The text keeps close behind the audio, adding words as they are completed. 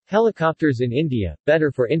Helicopters in India,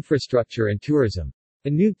 better for infrastructure and tourism. A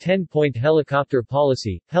new 10-point helicopter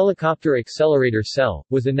policy, Helicopter Accelerator Cell,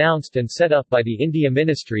 was announced and set up by the India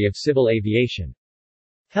Ministry of Civil Aviation.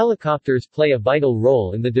 Helicopters play a vital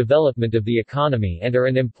role in the development of the economy and are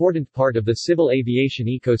an important part of the civil aviation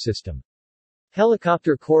ecosystem.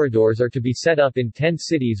 Helicopter corridors are to be set up in 10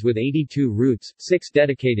 cities with 82 routes, 6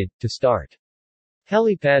 dedicated, to start.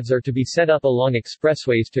 Helipads are to be set up along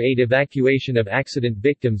expressways to aid evacuation of accident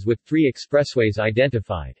victims, with 3 expressways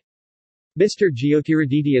identified. Mr.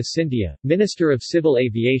 Jyotiraditya Scindia, Minister of Civil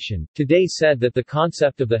Aviation, today said that the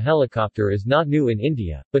concept of the helicopter is not new in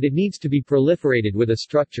India, but it needs to be proliferated with a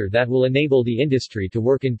structure that will enable the industry to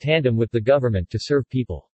work in tandem with the government to serve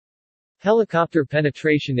people. Helicopter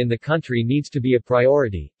penetration in the country needs to be a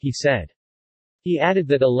priority, he said. He added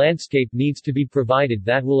that a landscape needs to be provided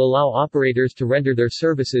that will allow operators to render their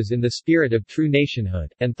services in the spirit of true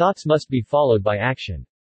nationhood, and thoughts must be followed by action.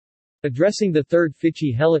 Addressing the 3rd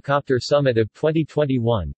FICCI Helicopter Summit of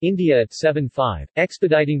 2021, India at 7.5,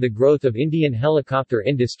 expediting the growth of Indian helicopter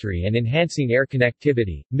industry and enhancing air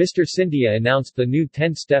connectivity, Mr. Scindia announced the new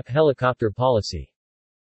 10-step helicopter policy.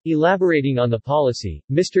 Elaborating on the policy,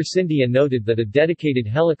 Mr. Scindia noted that a dedicated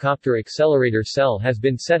helicopter accelerator cell has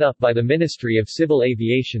been set up by the Ministry of Civil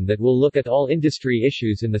Aviation that will look at all industry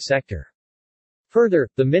issues in the sector. Further,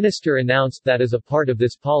 the minister announced that as a part of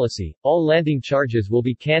this policy, all landing charges will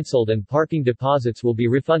be cancelled and parking deposits will be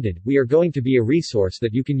refunded. We are going to be a resource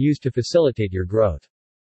that you can use to facilitate your growth.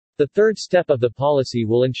 The 3rd step of the policy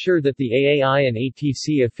will ensure that the AAI and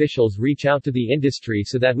ATC officials reach out to the industry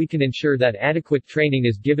so that we can ensure that adequate training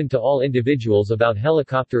is given to all individuals about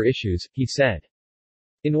helicopter issues, he said.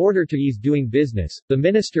 In order to ease doing business, the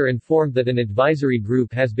minister informed that an advisory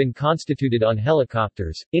group has been constituted on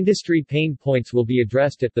helicopters. Industry pain points will be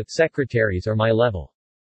addressed at the secretaries or my level.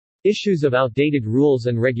 Issues of outdated rules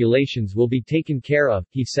and regulations will be taken care of,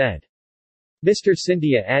 he said. Mr.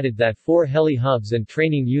 Scindia added that 4 heli hubs and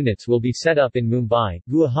training units will be set up in Mumbai,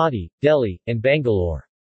 Guwahati, Delhi, and Bangalore.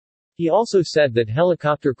 He also said that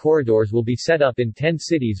helicopter corridors will be set up in 10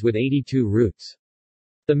 cities with 82 routes.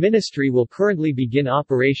 The ministry will currently begin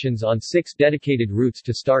operations on 6 dedicated routes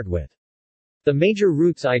to start with. The major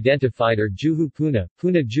routes identified are Juhu-Pune,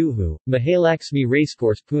 Pune-Juhu, Mahalaxmi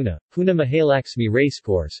Racecourse Pune, Pune-Mahalaxmi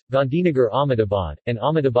Racecourse, Gandhinagar-Ahmedabad, and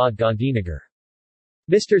Ahmedabad-Gandhinagar.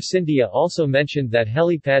 Mr. Scindia also mentioned that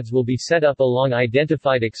helipads will be set up along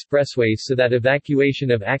identified expressways so that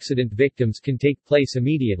evacuation of accident victims can take place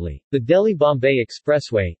immediately. The Delhi-Bombay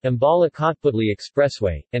Expressway, Ambala-Kotputli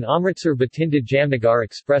Expressway, and Amritsar-Bathinda-Jamnagar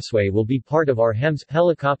Expressway will be part of our HEMS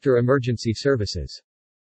helicopter emergency services.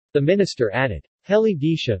 The minister added. Heli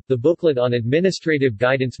Disha, the booklet on administrative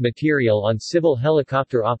guidance material on civil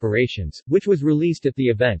helicopter operations, which was released at the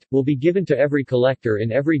event, will be given to every collector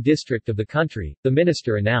in every district of the country, the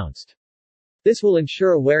minister announced. This will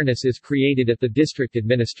ensure awareness is created at the district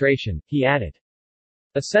administration, he added.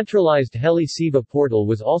 A centralized Heli Seva portal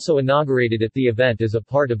was also inaugurated at the event as a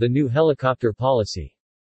part of the new helicopter policy.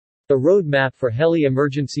 The road map for Heli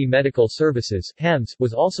Emergency Medical Services (HEMS)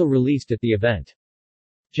 was also released at the event.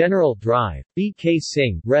 General Drive. B.K.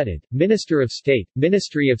 Singh, Redid, Minister of State,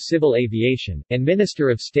 Ministry of Civil Aviation, and Minister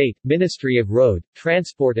of State, Ministry of Road,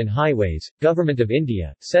 Transport and Highways, Government of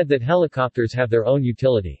India, said that helicopters have their own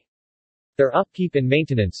utility. Their upkeep and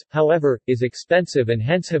maintenance, however, is expensive and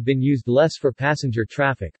hence have been used less for passenger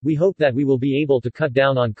traffic. We hope that we will be able to cut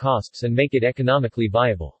down on costs and make it economically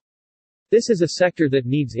viable. This is a sector that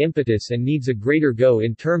needs impetus and needs a greater go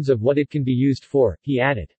in terms of what it can be used for, he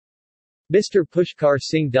added. Mr. Pushkar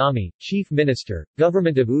Singh Dhami, Chief Minister,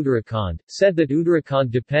 Government of Uttarakhand, said that Uttarakhand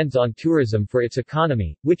depends on tourism for its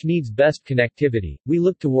economy, which needs best connectivity. We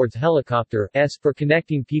look towards helicopter for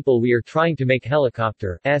connecting people. We are trying to make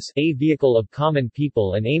helicopter a vehicle of common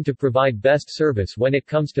people and aim to provide best service when it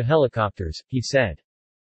comes to helicopters, he said.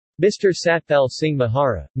 Mr. Satpal Singh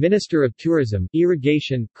Mahara, Minister of Tourism,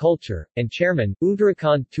 Irrigation, Culture, and Chairman,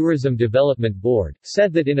 Uttarakhand Tourism Development Board,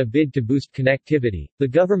 said that in a bid to boost connectivity, the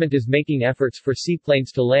government is making efforts for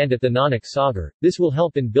seaplanes to land at the Nanak Sagar. This will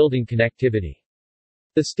help in building connectivity.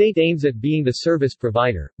 The state aims at being the service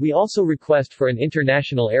provider. We also request for an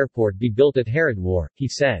international airport be built at Haridwar, he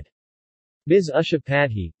said. Ms. Usha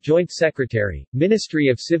Padhi, Joint Secretary, Ministry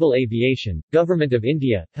of Civil Aviation, Government of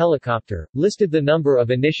India, Helicopter, listed the number of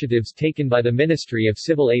initiatives taken by the Ministry of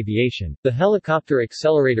Civil Aviation. The Helicopter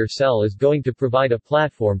Accelerator Cell is going to provide a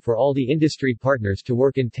platform for all the industry partners to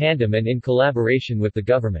work in tandem and in collaboration with the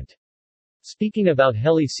government. Speaking about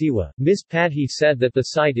Heli Siwa, Ms. Padhi said that the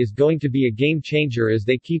site is going to be a game changer as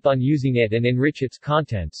they keep on using it and enrich its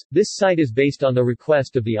contents. This site is based on the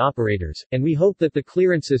request of the operators, and we hope that the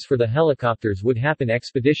clearances for the helicopters would happen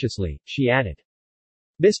expeditiously, she added.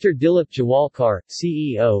 Mr. Dilip Jawalkar,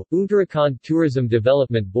 CEO, Uttarakhand Tourism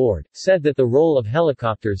Development Board, said that the role of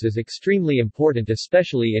helicopters is extremely important,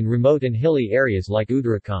 especially in remote and hilly areas like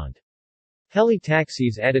Uttarakhand.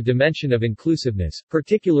 Heli-taxis add a dimension of inclusiveness,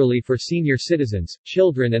 particularly for senior citizens,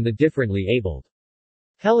 children and the differently abled.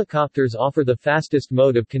 Helicopters offer the fastest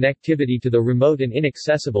mode of connectivity to the remote and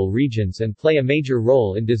inaccessible regions and play a major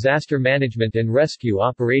role in disaster management and rescue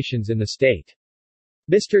operations in the state.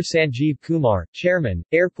 Mr. Sanjeev Kumar, Chairman,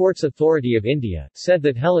 Airports Authority of India, said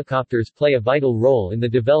that helicopters play a vital role in the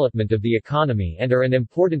development of the economy and are an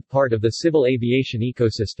important part of the civil aviation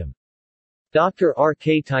ecosystem. Dr. R.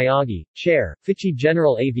 K. Tyagi, Chair, FICCI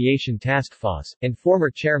General Aviation Task Force, and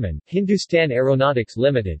former Chairman, Hindustan Aeronautics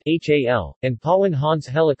Limited (HAL), and Pawan Hans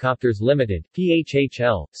Helicopters Limited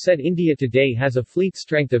 (PHHL), said India today has a fleet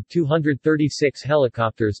strength of 236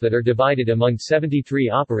 helicopters that are divided among 73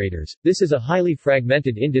 operators. This is a highly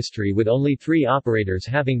fragmented industry with only 3 operators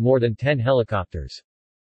having more than 10 helicopters.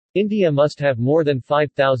 India must have more than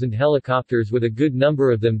 5,000 helicopters with a good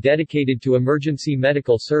number of them dedicated to emergency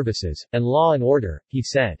medical services, and law and order, he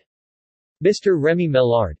said. Mr. Remy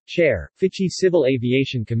Mellard, Chair, FICCI Civil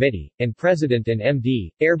Aviation Committee, and President and MD,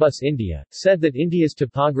 Airbus India, said that India's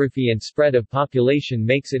topography and spread of population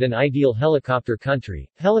makes it an ideal helicopter country.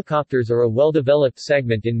 Helicopters are a well-developed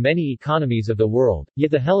segment in many economies of the world,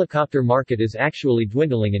 yet the helicopter market is actually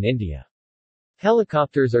dwindling in India.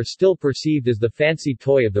 Helicopters are still perceived as the fancy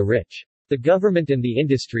toy of the rich. The government and the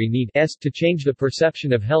industry need to change the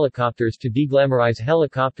perception of helicopters to deglamorize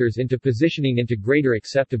helicopters into positioning into greater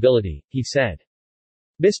acceptability, he said.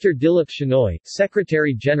 Mr. Dilip Shenoy,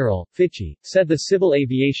 Secretary General, FICCI, said the civil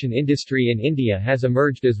aviation industry in India has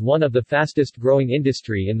emerged as one of the fastest growing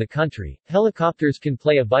industry in the country. Helicopters can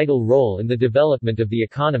play a vital role in the development of the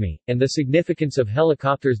economy, and the significance of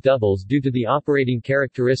helicopters doubles due to the operating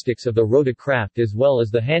characteristics of the rotorcraft as well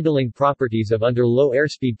as the handling properties of under low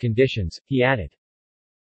airspeed conditions, he added.